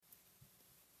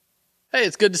Hey,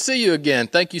 it's good to see you again.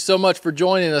 Thank you so much for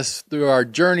joining us through our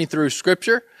journey through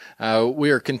Scripture.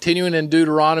 We are continuing in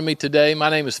Deuteronomy today. My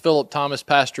name is Philip Thomas,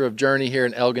 pastor of Journey here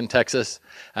in Elgin, Texas,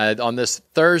 on this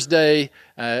Thursday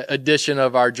edition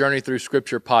of our Journey Through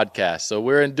Scripture podcast. So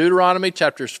we're in Deuteronomy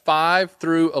chapters 5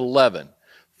 through 11.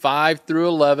 5 through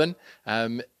 11.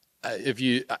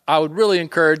 I would really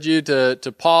encourage you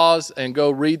to pause and go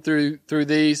read through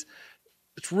these.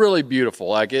 It's really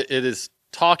beautiful. It is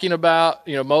talking about,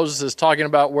 Moses is talking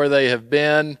about where they have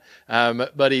been,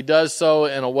 but he does so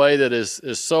in a way that is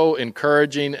so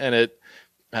encouraging, and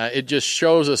it just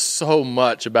shows us so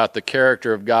much about the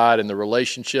character of God and the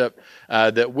relationship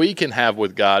that we can have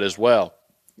with God as well.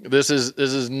 This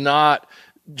is not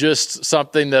just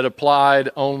something that applied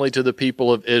only to the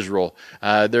people of Israel.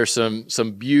 There's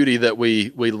some beauty that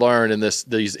we learn in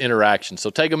these interactions. So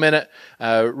take a minute,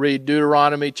 read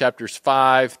Deuteronomy chapters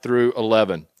 5 through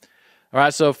 11. All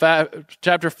right, so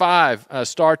chapter 5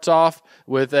 starts off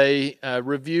with a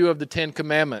review of the Ten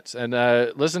Commandments. And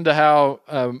listen to how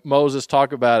Moses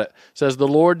talked about it. It says, "The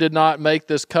Lord did not make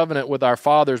this covenant with our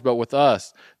fathers, but with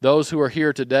us, those who are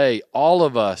here today, all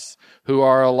of us who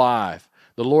are alive.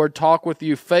 The Lord talked with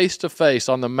you face to face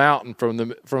on the mountain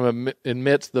from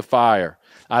amidst the fire.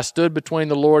 I stood between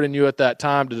the Lord and you at that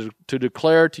time to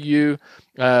declare to you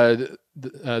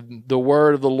the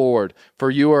word of the Lord, for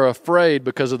you are afraid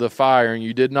because of the fire, and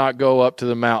you did not go up to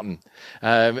the mountain."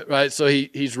 Right, so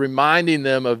he's reminding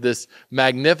them of this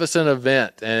magnificent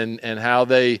event and how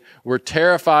they were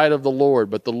terrified of the Lord,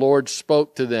 but the Lord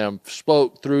spoke to them,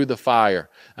 spoke through the fire,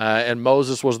 and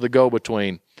Moses was the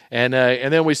go-between. And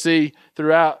then we see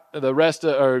throughout the rest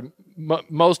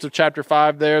most of chapter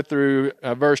 5 there through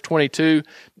verse 22,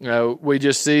 we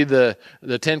just see the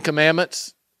Ten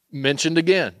Commandments mentioned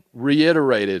again,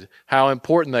 reiterated how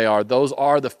important they are. Those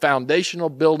are the foundational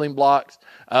building blocks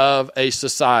of a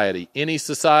society. Any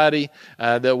society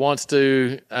that wants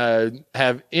to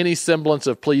have any semblance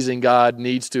of pleasing God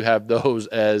needs to have those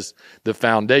as the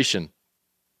foundation.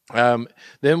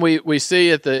 Then we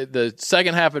see at the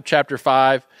second half of chapter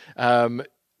 5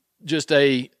 just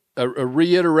a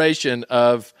reiteration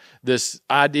of this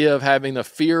idea of having the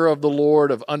fear of the Lord,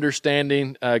 of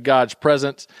understanding God's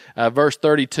presence. Verse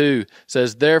 32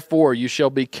 says, "Therefore you shall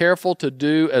be careful to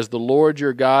do as the Lord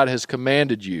your God has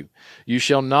commanded you. You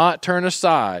shall not turn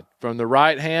aside from the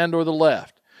right hand or the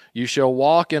left. You shall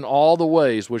walk in all the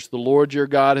ways which the Lord your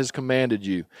God has commanded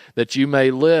you, that you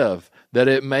may live, that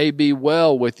it may be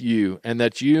well with you, and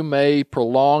that you may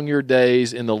prolong your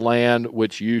days in the land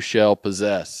which you shall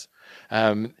possess."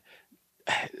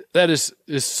 That is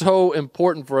so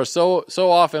important for us. So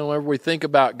often whenever we think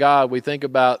about God, we think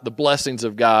about the blessings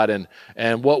of God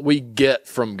and what we get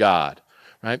from God,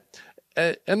 right?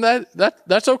 And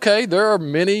that's okay. There are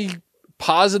many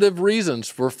positive reasons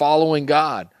for following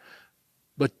God,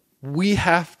 but we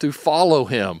have to follow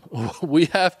Him. We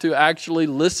have to actually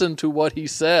listen to what He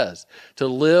says, to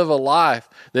live a life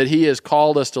that He has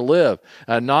called us to live,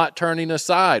 not turning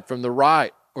aside from the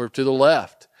right or to the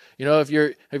left. If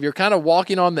you're kind of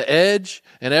walking on the edge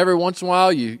and every once in a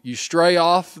while you stray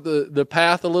off the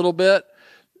path a little bit,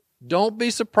 don't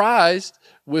be surprised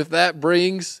if that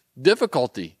brings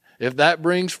difficulty, if that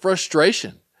brings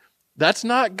frustration. That's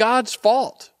not God's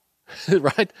fault,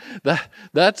 right?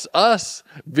 That's us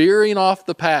veering off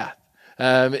the path.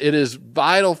 It is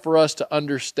vital for us to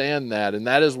understand that, and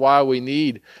that is why we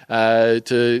need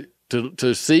to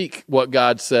seek what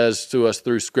God says to us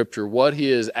through Scripture, what He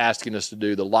is asking us to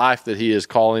do, the life that He is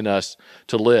calling us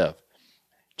to live.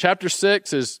 Chapter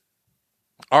 6 is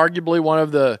arguably one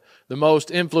of the most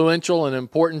influential and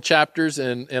important chapters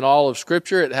in all of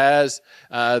Scripture. It has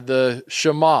the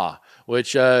Shema,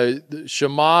 which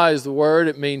Shema is the word.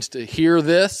 It means to hear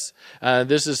this.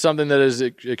 This is something that is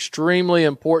extremely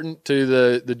important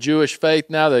to the Jewish faith.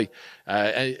 Now,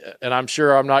 and I'm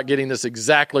sure I'm not getting this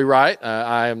exactly right.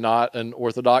 I am not an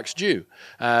Orthodox Jew.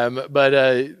 But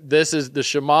the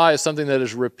Shema is something that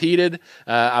is repeated,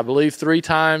 I believe, 3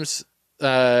 times.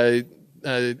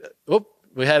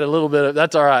 We had a little bit of,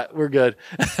 that's all right. We're good.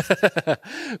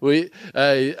 Maybe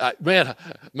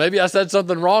I said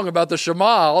something wrong about the Shema.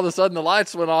 All of a sudden the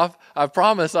lights went off. I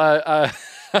promise I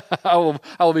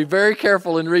will be very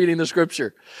careful in reading the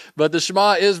Scripture. But the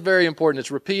Shema is very important.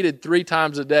 It's repeated 3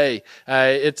 times a day.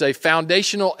 It's a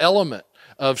foundational element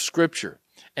of Scripture.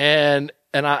 And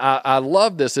I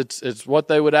love this. It's what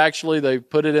they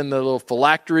put it in the little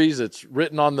phylacteries. It's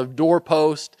written on the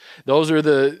doorpost. Those are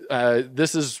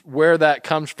this is where that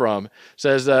comes from. It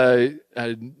says,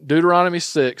 Deuteronomy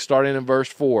 6, starting in verse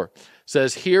 4,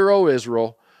 says, "Hear, O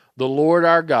Israel, the Lord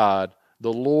our God,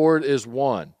 the Lord is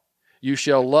one. You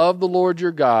shall love the Lord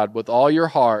your God with all your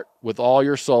heart, with all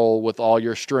your soul, with all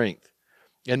your strength.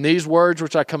 And these words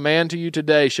which I command to you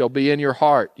today shall be in your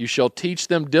heart. You shall teach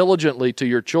them diligently to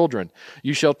your children.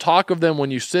 You shall talk of them when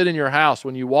you sit in your house,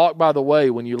 when you walk by the way,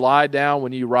 when you lie down,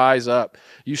 when you rise up.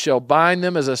 You shall bind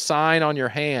them as a sign on your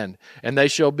hand, and they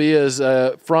shall be as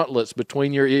frontlets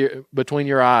between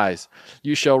your eyes.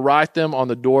 You shall write them on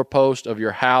the doorpost of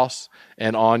your house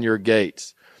and on your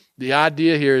gates. The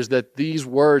idea here is that these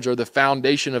words are the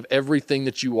foundation of everything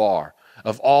that you are,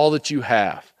 of all that you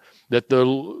have. That the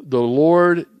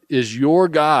Lord is your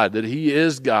God, that He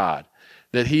is God,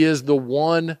 that He is the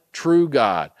one true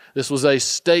God. This was a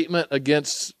statement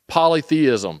against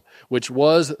polytheism, which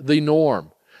was the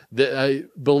norm.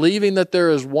 Believing that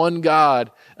there is one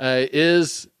God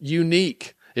is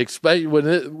unique, especially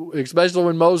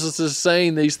when Moses is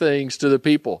saying these things to the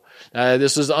people.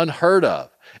 This is unheard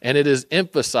of, and it is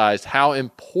emphasized how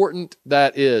important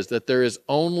that is, that there is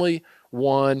only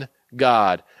one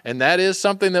God. And that is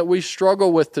something that we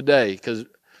struggle with today, because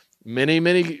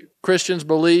many Christians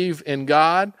believe in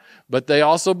God, but they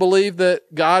also believe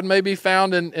that God may be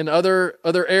found in other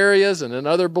areas and in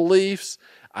other beliefs.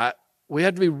 We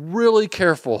have to be really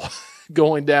careful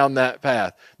going down that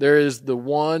path. There is the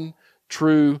one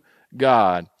true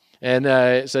God. And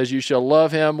it says, you shall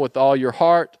love Him with all your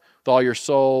heart, with all your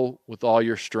soul, with all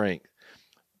your strength.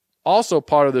 Also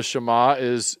part of the Shema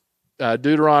is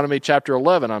Deuteronomy chapter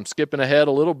 11. I'm skipping ahead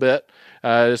a little bit.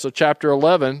 So chapter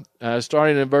 11,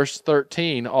 starting in verse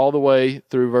 13, all the way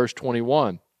through verse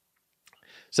 21.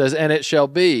 Says, and it shall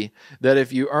be that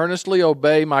if you earnestly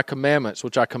obey my commandments,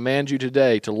 which I command you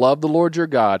today, to love the Lord your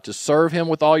God, to serve Him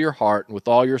with all your heart and with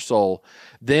all your soul,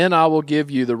 then I will give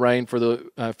you the rain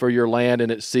for your land in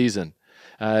its season,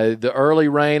 the early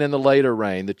rain and the later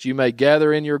rain, that you may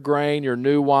gather in your grain, your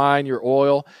new wine, your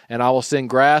oil, and I will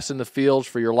send grass in the fields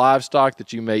for your livestock,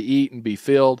 that you may eat and be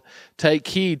filled. Take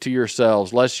heed to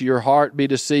yourselves, lest your heart be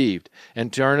deceived,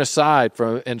 and turn aside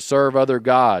from and serve other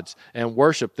gods, and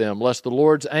worship them, lest the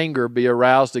Lord's anger be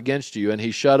aroused against you, and He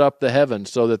shut up the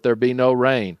heavens so that there be no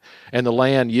rain, and the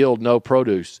land yield no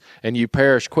produce, and you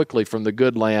perish quickly from the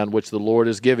good land which the Lord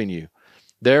is giving you.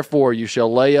 Therefore you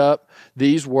shall lay up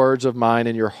these words of mine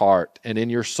in your heart and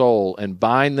in your soul, and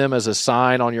bind them as a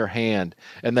sign on your hand,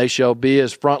 and they shall be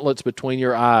as frontlets between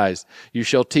your eyes. You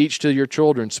shall teach to your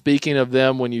children, speaking of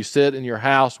them when you sit in your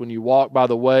house, when you walk by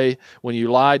the way, when you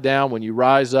lie down, when you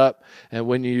rise up, and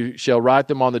when you shall write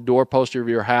them on the doorpost of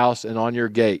your house and on your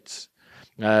gates.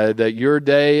 That your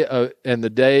day and the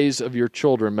days of your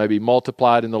children may be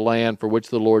multiplied in the land for which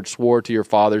the Lord swore to your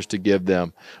fathers to give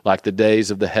them, like the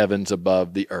days of the heavens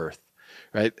above the earth.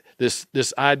 Right? This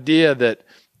idea that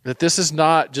this is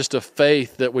not just a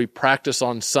faith that we practice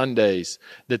on Sundays,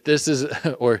 that this is,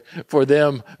 or for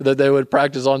them, that they would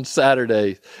practice on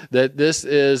Saturdays, that this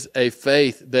is a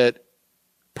faith that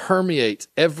permeates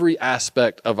every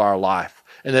aspect of our life.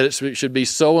 And that it should be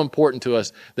so important to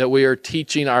us that we are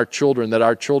teaching our children, that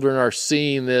our children are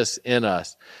seeing this in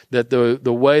us, that the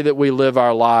way that we live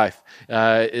our life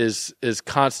is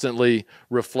constantly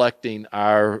reflecting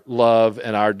our love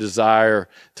and our desire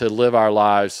to live our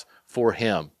lives for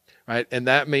Him, right? And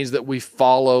that means that we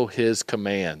follow His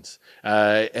commands,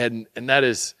 and that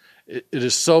is it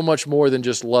is so much more than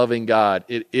just loving God.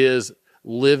 It is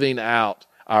living out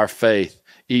our faith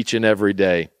each and every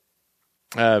day.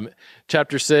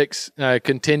 Chapter 6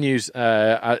 continues.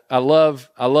 I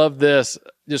love this,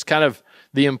 just kind of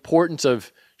the importance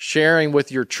of sharing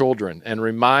with your children and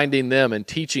reminding them and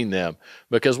teaching them,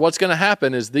 because what's going to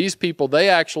happen is these people, they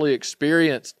actually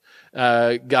experienced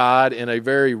God in a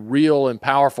very real and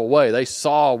powerful way. They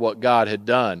saw what God had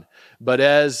done. But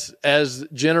as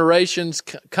generations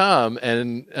come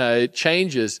and it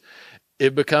changes,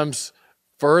 it becomes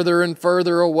further and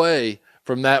further away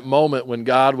from that moment when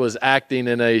God was acting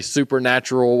in a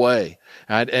supernatural way.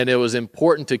 And it was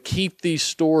important to keep these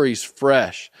stories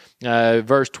fresh.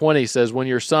 Verse 20 says, when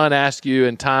your son asks you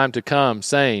in time to come,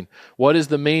 saying, what is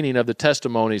the meaning of the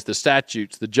testimonies, the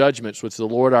statutes, the judgments which the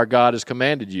Lord our God has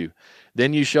commanded you?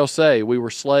 Then you shall say, we were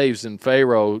slaves in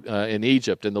Pharaoh in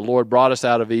Egypt, and the Lord brought us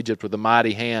out of Egypt with a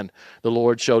mighty hand. The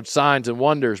Lord showed signs and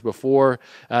wonders before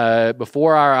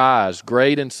our eyes,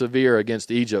 great and severe,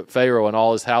 against Egypt, Pharaoh and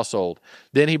all his household.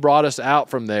 Then He brought us out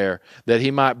from there, that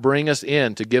He might bring us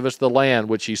in to give us the land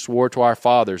which He swore to our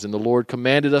fathers. And the Lord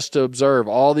commanded us to observe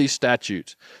all these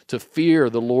statutes, to fear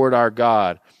the Lord our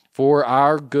God, for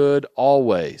our good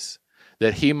always,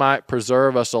 that He might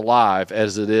preserve us alive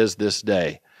as it is this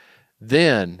day.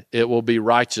 Then it will be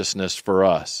righteousness for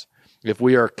us if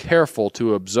we are careful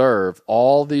to observe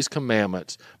all these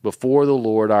commandments before the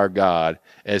Lord our God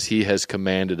as he has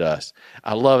commanded us.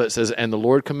 I love it. It says, and the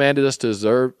Lord commanded us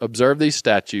to observe these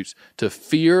statutes, to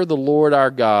fear the Lord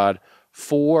our God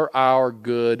for our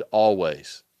good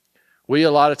always. We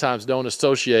a lot of times don't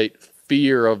associate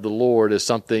fear of the Lord as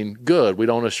something good. We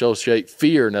don't associate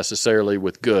fear necessarily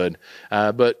with good,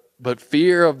 but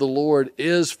fear of the Lord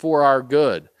is for our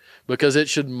good, because it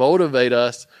should motivate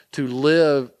us to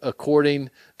live according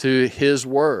to his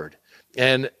word.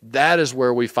 And that is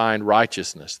where we find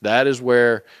righteousness. That is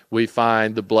where we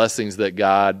find the blessings that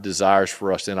God desires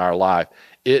for us in our life.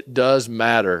 It does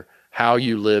matter how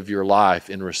you live your life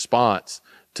in response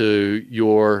to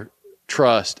your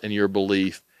trust and your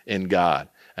belief in God.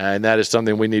 And that is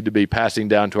something we need to be passing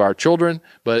down to our children,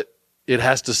 but it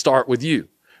has to start with you,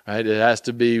 right? It has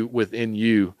to be within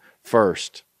you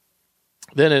first.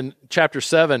 Then in chapter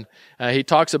 7, he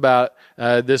talks about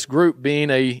this group being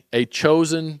a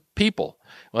chosen people.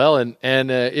 Well, and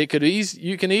you can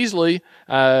easily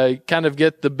kind of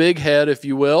get the big head, if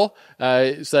you will,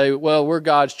 say, well, we're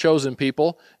God's chosen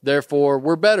people, therefore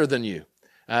we're better than you.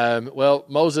 Well,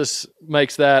 Moses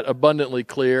makes that abundantly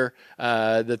clear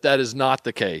that is not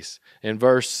the case. In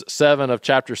verse 7 of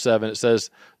chapter 7, it says,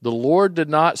 the Lord did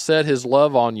not set his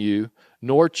love on you,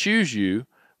 nor choose you,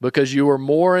 because you were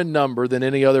more in number than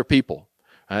any other people.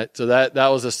 Right? So that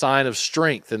was a sign of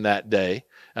strength in that day.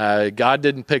 God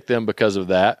didn't pick them because of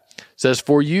that. It says,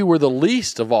 for you were the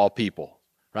least of all people.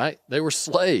 Right? They were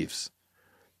slaves.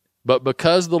 But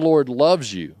because the Lord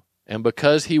loves you, and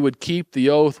because he would keep the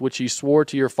oath which he swore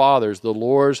to your fathers, the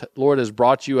Lord has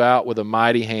brought you out with a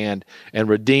mighty hand and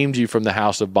redeemed you from the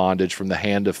house of bondage, from the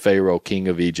hand of Pharaoh, king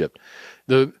of Egypt.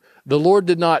 The Lord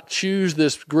did not choose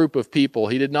this group of people.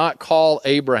 He did not call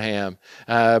Abraham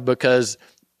because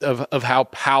of how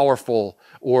powerful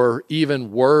or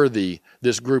even worthy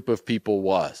this group of people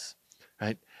was.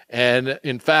 Right? And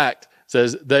in fact, it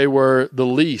says they were the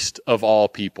least of all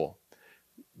people.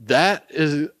 That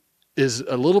is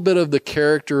a little bit of the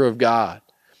character of God.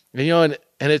 And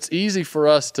it's easy for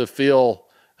us to feel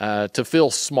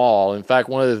small. In fact,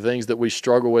 one of the things that we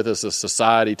struggle with as a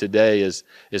society today is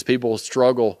people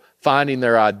struggle finding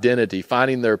their identity,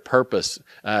 finding their purpose,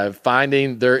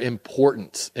 finding their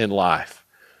importance in life.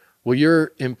 Well,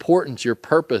 your importance, your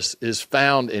purpose is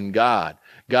found in God.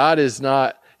 God is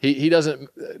not, he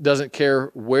doesn't care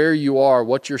where you are,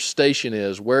 what your station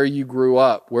is, where you grew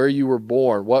up, where you were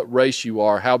born, what race you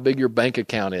are, how big your bank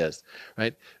account is,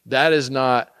 right? That is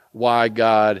not why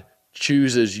God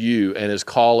chooses you and is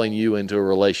calling you into a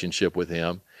relationship with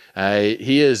him.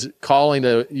 He is calling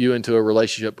you into a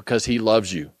relationship because he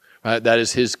loves you. Right? That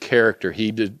is his character.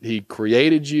 He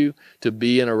created you to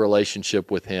be in a relationship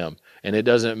with him. And it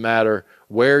doesn't matter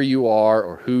where you are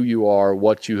or who you are,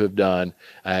 what you have done.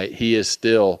 He is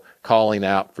still calling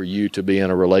out for you to be in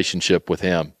a relationship with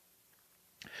him.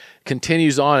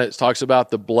 Continues on, it talks about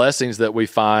the blessings that we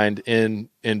find in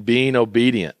being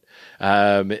obedient.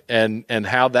 And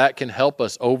how that can help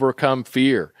us overcome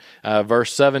fear.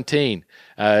 Verse 17,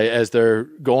 as they're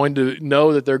going to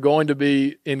know that they're going to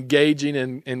be engaging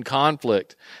in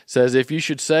conflict, says, if you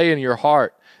should say in your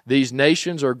heart, these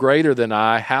nations are greater than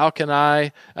I, how can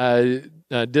I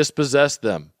dispossess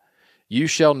them? You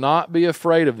shall not be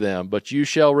afraid of them, but you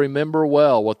shall remember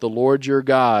well what the Lord your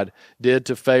God did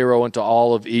to Pharaoh and to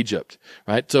all of Egypt.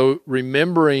 Right? So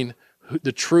remembering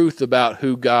the truth about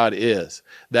who God is,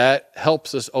 that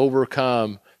helps us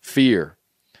overcome fear.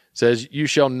 It says, you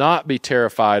shall not be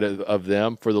terrified of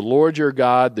them, for the Lord your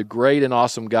God, the great and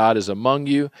awesome God, is among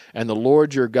you, and the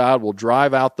Lord your God will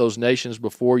drive out those nations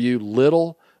before you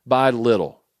little by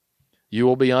little. You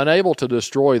will be unable to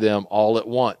destroy them all at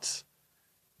once.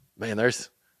 Man, there's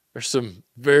some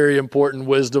very important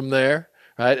wisdom there,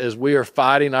 right? As we are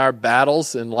fighting our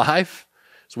battles in life,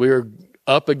 as we are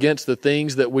up against the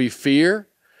things that we fear,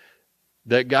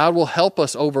 that God will help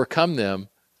us overcome them.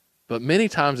 But many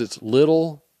times it's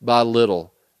little by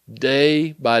little,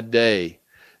 day by day,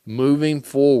 moving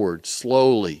forward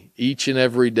slowly each and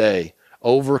every day,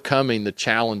 overcoming the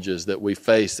challenges that we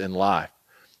face in life.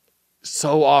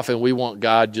 So often we want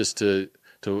God just to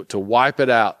wipe it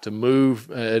out, to move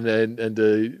and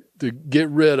to get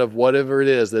rid of whatever it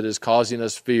is that is causing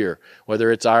us fear,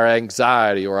 whether it's our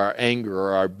anxiety or our anger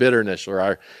or our bitterness or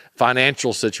our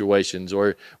financial situations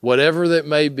or whatever that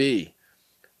may be.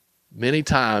 Many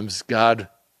times God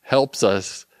helps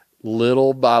us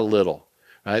little by little,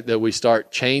 right? That we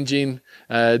start changing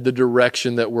the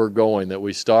direction that we're going, that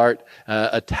we start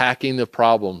attacking the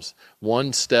problems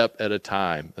one step at a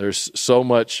time. There's so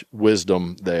much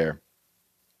wisdom there.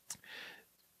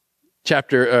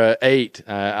 chapter 8,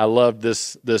 I love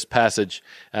this passage.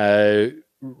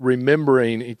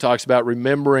 Remembering, he talks about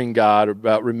remembering God,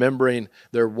 about remembering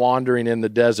their wandering in the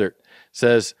desert. It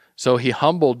says, so he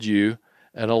humbled you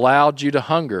and allowed you to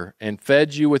hunger and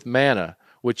fed you with manna,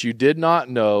 which you did not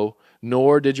know,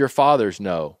 nor did your fathers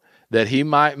know, that he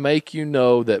might make you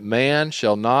know that man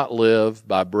shall not live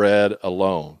by bread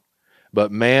alone,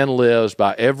 but man lives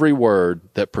by every word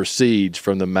that proceeds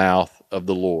from the mouth of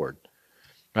the Lord.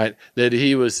 Right?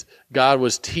 That God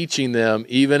was teaching them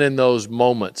even in those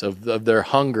moments of their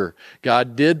hunger.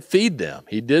 God did feed them.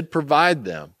 He did provide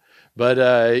them.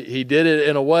 But he did it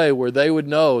in a way where they would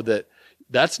know that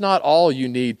that's not all you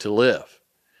need to live.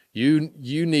 You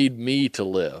need me to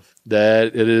live. That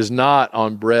it is not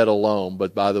on bread alone,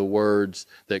 but by the words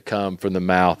that come from the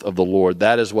mouth of the Lord.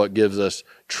 That is what gives us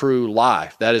true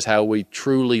life. That is how we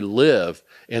truly live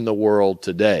in the world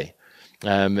today.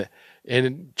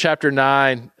 In chapter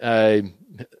 9, I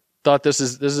thought this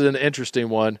is an interesting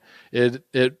one.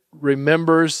 It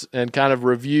remembers and kind of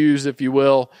reviews, if you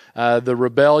will, the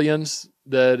rebellions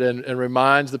and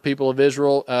reminds the people of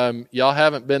Israel, y'all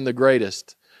haven't been the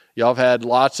greatest. Y'all have had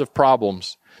lots of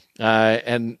problems.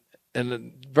 And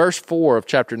verse 4 of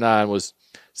chapter 9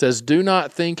 says, do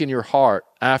not think in your heart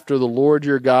after the Lord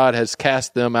your God has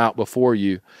cast them out before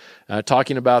you.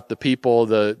 Talking about the people,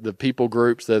 the people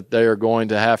groups that they are going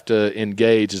to have to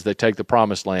engage as they take the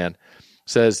promised land.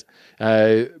 Says,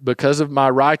 because of my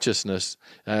righteousness,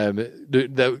 I'm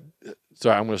going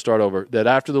to start over. That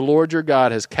after the Lord your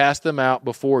God has cast them out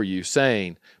before you,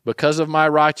 saying, because of my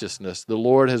righteousness, the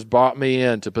Lord has brought me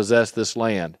in to possess this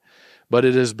land. But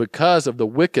it is because of the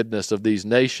wickedness of these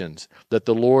nations that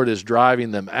the Lord is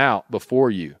driving them out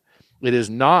before you. It is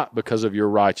not because of your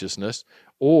righteousness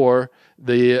or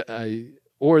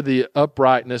the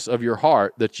uprightness of your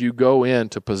heart that you go in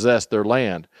to possess their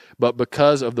land, but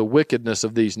because of the wickedness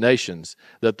of these nations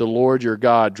that the Lord your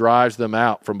God drives them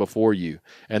out from before you,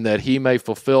 and that he may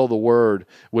fulfill the word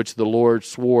which the Lord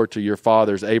swore to your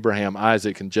fathers Abraham,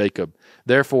 Isaac, and Jacob.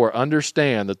 Therefore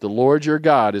understand that the Lord your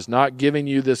God is not giving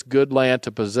you this good land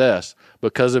to possess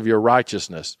because of your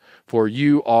righteousness, for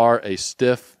you are a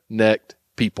stiff-necked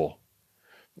people.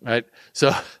 Right?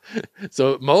 So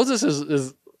Moses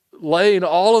is laying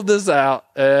all of this out,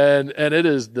 and it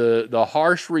is the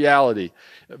harsh reality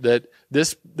that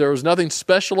there was nothing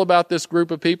special about this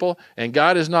group of people, and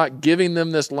God is not giving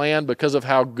them this land because of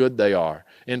how good they are.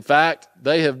 In fact,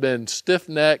 they have been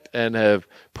stiff-necked and have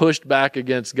pushed back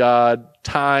against God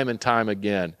time and time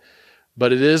again.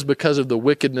 But it is because of the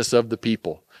wickedness of the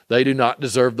people. They do not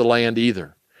deserve the land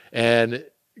either. And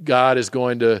God is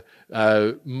going to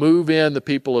move in the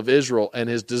people of Israel, and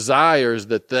his desire is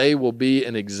that they will be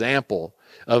an example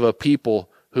of a people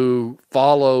who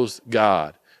follows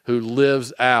God, who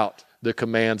lives out the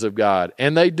commands of God.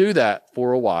 And they do that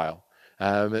for a while.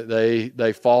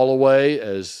 They fall away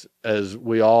as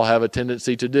we all have a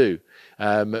tendency to do.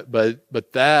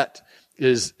 But that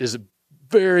is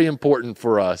very important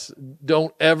for us.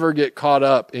 Don't ever get caught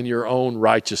up in your own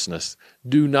righteousness.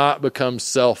 Do not become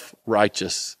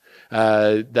self-righteous.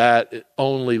 That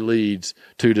only leads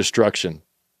to destruction.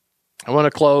 I want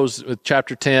to close with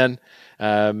chapter 10,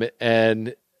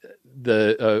 and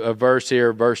a verse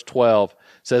here, verse 12,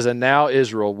 says, and now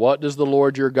Israel, what does the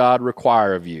Lord your God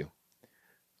require of you?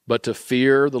 But to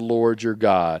fear the Lord your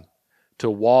God, to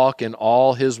walk in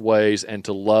all his ways and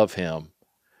to love him,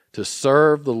 to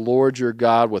serve the Lord your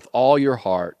God with all your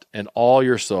heart and all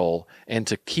your soul, and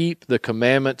to keep the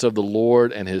commandments of the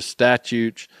Lord and his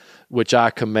statutes, which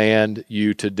I command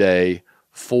you today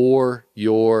for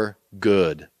your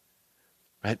good.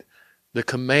 Right? The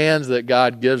commands that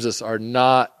God gives us are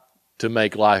not to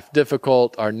make life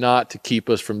difficult, are not to keep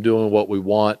us from doing what we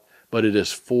want, but it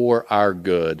is for our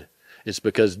good. It's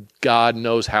because God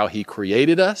knows how he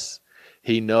created us.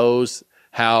 He knows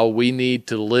how we need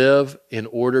to live in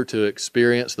order to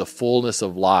experience the fullness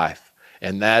of life.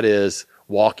 And that is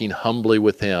walking humbly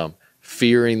with him,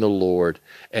 fearing the Lord,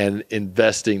 and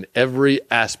investing every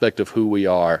aspect of who we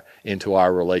are into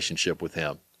our relationship with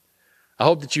him. I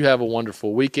hope that you have a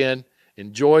wonderful weekend.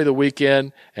 Enjoy the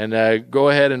weekend, and go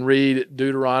ahead and read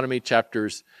Deuteronomy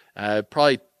chapters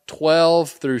probably 12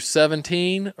 through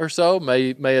 17 or so.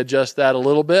 May adjust that a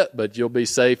little bit, but you'll be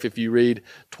safe if you read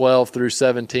 12 through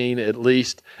 17 at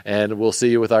least, and we'll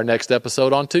see you with our next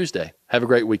episode on Tuesday. Have a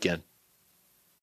great weekend.